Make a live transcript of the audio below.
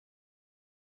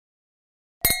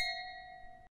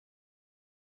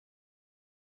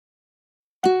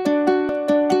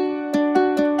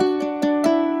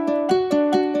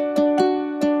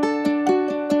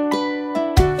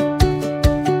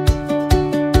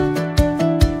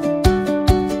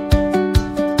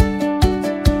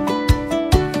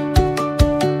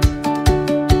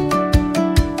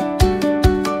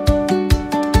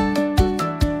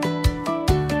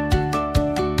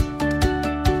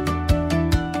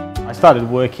I started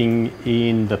working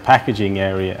in the packaging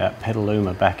area at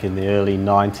Petaluma back in the early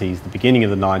 90s, the beginning of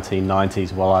the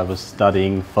 1990s, while I was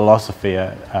studying philosophy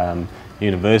at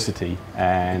university.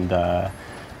 And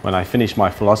when I finished my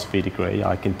philosophy degree,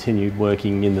 I continued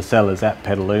working in the cellars at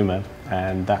Petaluma,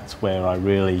 and that's where I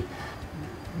really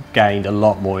gained a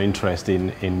lot more interest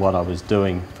in what I was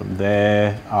doing. From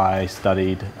there, I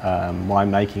studied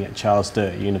winemaking at Charles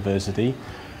Sturt University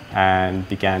and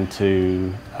began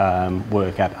to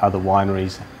work at other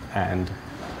wineries and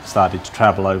started to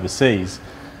travel overseas.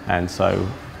 And so,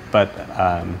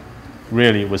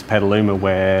 really it was Petaluma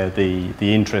where the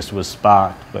interest was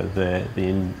sparked, but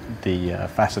the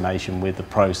fascination with the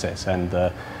process and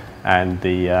the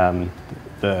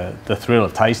thrill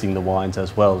of tasting the wines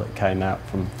as well that came out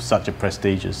from such a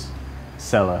prestigious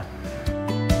cellar.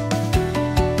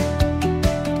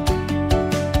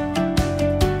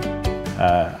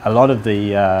 A lot of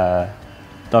the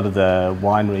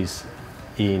wineries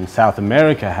in South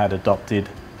America had adopted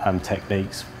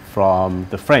techniques from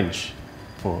the French.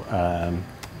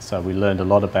 So we learned a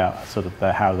lot about sort of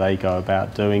how they go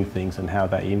about doing things and how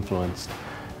they influenced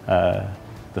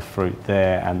the fruit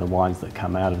there and the wines that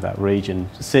come out of that region.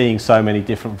 Seeing so many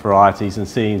different varieties and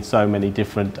seeing so many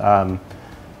different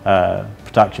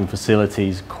production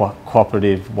facilities,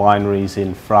 cooperative wineries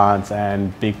in France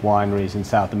and big wineries in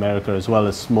South America, as well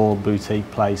as small boutique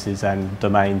places and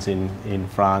domains in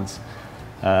France.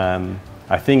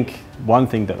 I think one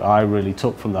thing that I really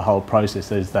took from the whole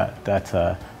process is that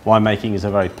winemaking is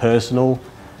a very personal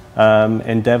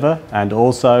endeavour, and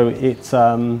also it's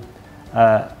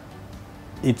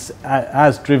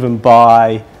as driven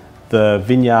by the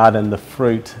vineyard and the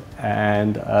fruit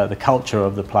and the culture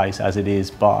of the place as it is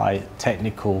by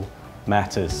technical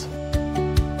matters.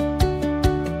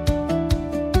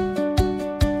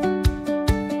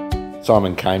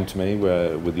 Simon came to me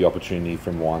with the opportunity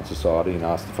from Wine Society and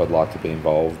asked if I'd like to be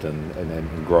involved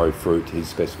and grow fruit to his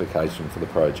specification for the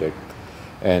project.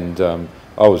 And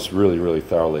I was really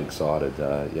thoroughly excited.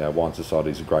 Yeah, Wine Society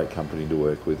is a great company to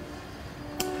work with.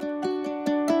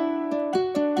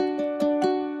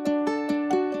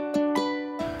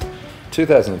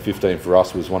 2015 for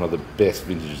us was one of the best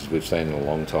vintages we've seen in a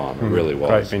long time. It really was.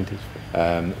 Great vintage.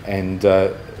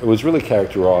 It was really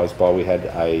characterised by, we had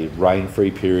a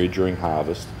rain-free period during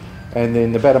harvest, and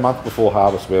then about a month before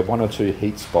harvest we had 1 or 2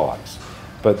 heat spikes.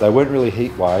 But they weren't really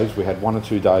heat waves. We had 1 or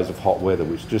 2 days of hot weather,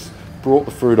 which just brought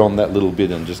the fruit on that little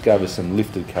bit and just gave us some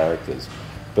lifted characters.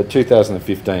 But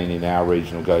 2015 in our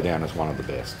region will go down as one of the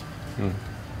best.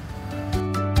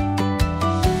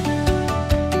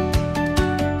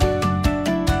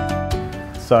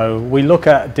 So we look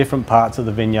at different parts of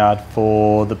the vineyard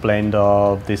for the blend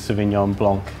of this Sauvignon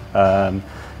Blanc.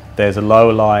 There's a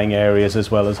lower lying areas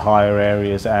as well as higher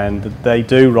areas, and they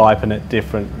do ripen at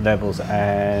different levels.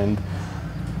 And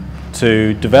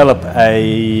to develop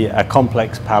a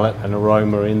complex palate and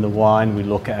aroma in the wine, we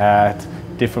look at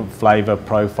different flavour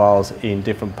profiles in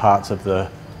different parts of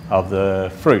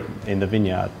the fruit in the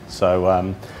vineyard.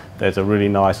 So there's a really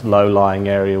nice low lying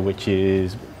area which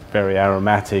is very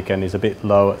aromatic and is a bit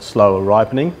slower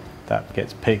ripening. That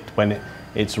gets picked when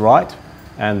it's right.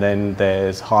 And then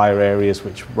there's higher areas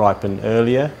which ripen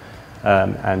earlier.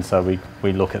 And so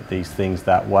we look at these things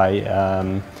that way.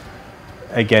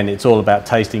 Again, it's all about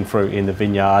tasting fruit in the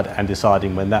vineyard and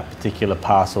deciding when that particular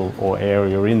parcel or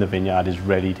area in the vineyard is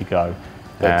ready to go.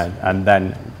 And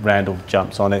then Randal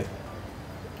jumps on it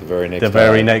the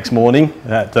very next morning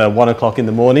at 1 o'clock in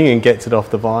the morning and gets it off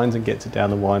the vines and gets it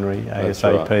down the winery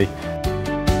ASAP. Right.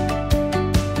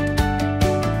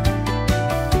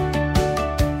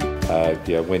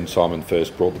 Yeah, when Simon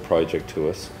first brought the project to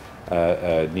us,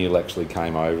 Neil actually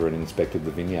came over and inspected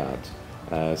the vineyards.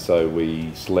 So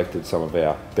we selected some of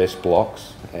our best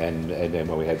blocks, and then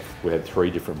we had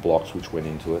 3 different blocks which went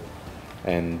into it.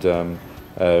 And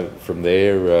from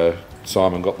there,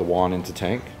 Simon got the wine into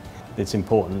tank. It's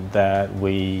important that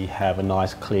we have a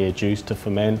nice clear juice to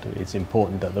ferment. It's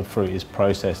important that the fruit is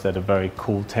processed at a very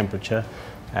cool temperature,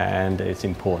 and it's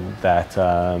important that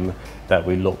that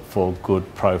we look for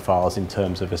good profiles in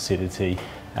terms of acidity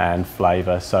and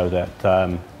flavour, so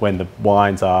that when the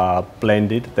wines are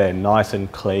blended, they're nice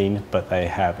and clean, but they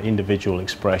have individual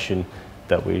expression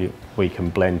that we can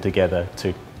blend together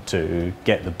to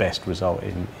get the best result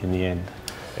in the end.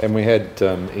 And we had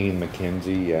Ian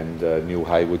McKenzie and Neil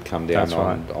Haywood come down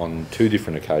on 2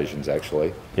 different occasions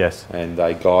actually. Yes. And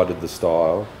they guided the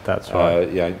style. That's right.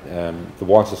 The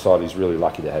Wine Society is really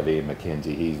lucky to have Ian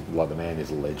McKenzie. He's like, the man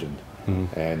is a legend,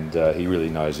 and he really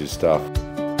knows his stuff.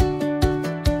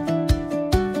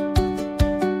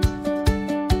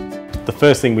 The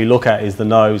first thing we look at is the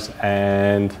nose,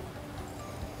 and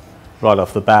right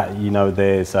off the bat, you know,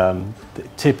 there's the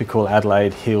typical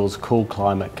Adelaide Hills cool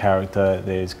climate character.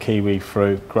 There's kiwi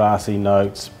fruit, grassy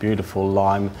notes, beautiful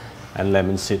lime and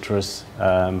lemon citrus.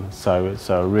 So it's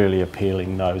a really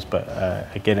appealing nose, but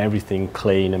again, everything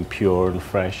clean and pure and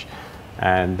fresh.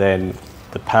 And then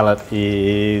the palate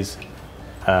is,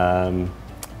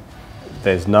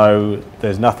 there's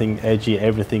nothing edgy,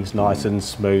 everything's nice and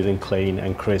smooth and clean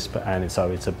and crisp, and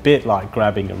so it's a bit like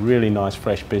grabbing a really nice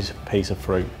fresh piece of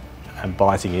fruit and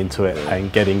biting into it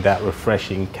and getting that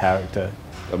refreshing character.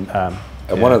 And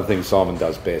one of the things Simon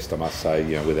does best, I must say,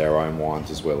 you know, with our own wines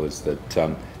as well, is that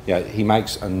you know, he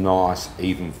makes a nice,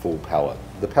 even, full palate.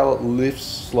 The palate lifts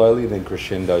slowly, then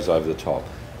crescendos over the top.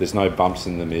 There's no bumps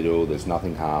in the middle. There's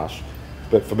nothing harsh.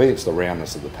 But for me, it's the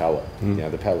roundness of the palate. You know,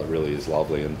 the palate really is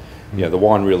lovely, and you know, the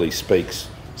wine really speaks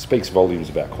volumes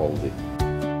about quality.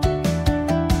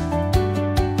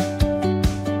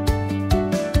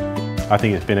 I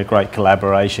think it's been a great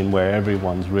collaboration where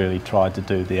everyone's really tried to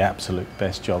do the absolute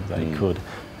best job they could,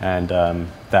 and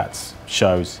that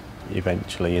shows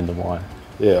eventually in the wine.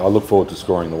 Yeah, I look forward to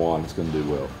scoring the wine. It's going to do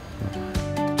well.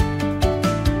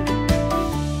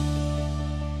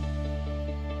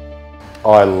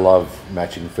 I love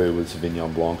matching food with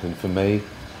Sauvignon Blanc, and for me,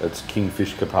 it's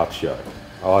kingfish carpaccio.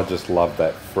 I just love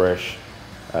that fresh,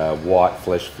 white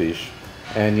flesh fish.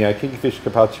 And you know, kingfish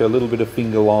carpaccio, a little bit of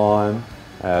finger lime,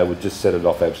 would just set it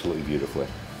off absolutely beautifully.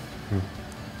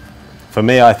 For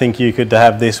me, I think you could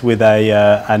have this with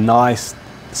a nice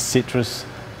citrus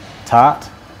tart,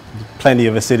 plenty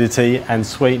of acidity and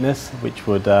sweetness, which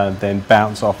would then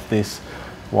bounce off this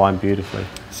wine beautifully.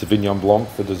 Sauvignon Blanc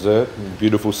for dessert,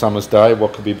 beautiful summer's day,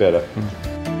 what could be better?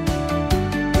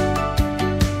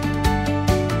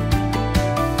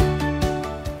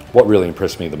 What really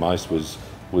impressed me the most was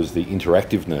the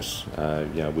interactiveness,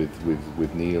 you know,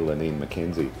 with Neil and Ian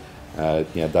McKenzie.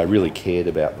 You know, they really cared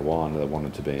about the wine. They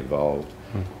wanted to be involved.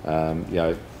 You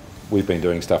know, we've been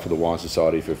doing stuff with the Wine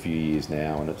Society for a few years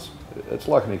now, and it's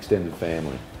like an extended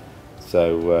family.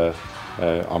 So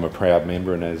I'm a proud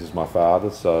member, and as is my father.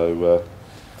 So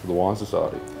to the Wine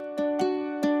Society.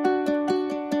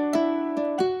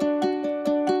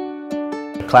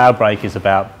 Cloudbreak is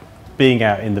about being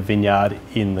out in the vineyard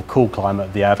in the cool climate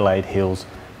of the Adelaide Hills,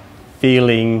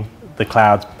 feeling the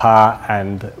clouds part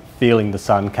and feeling the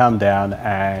sun come down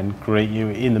and greet you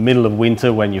in the middle of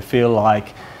winter when you feel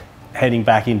like heading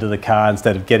back into the car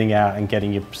instead of getting out and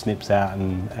getting your snips out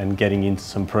and getting into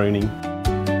some pruning.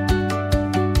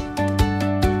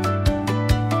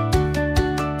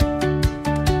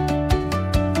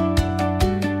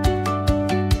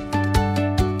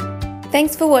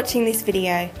 Thanks for watching this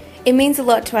video. It means a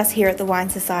lot to us here at the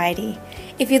Wine Society.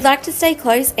 If you'd like to stay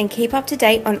close and keep up to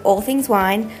date on all things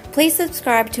wine, please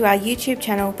subscribe to our YouTube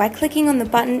channel by clicking on the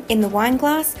button in the wine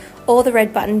glass or the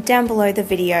red button down below the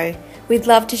video. We'd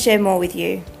love to share more with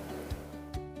you.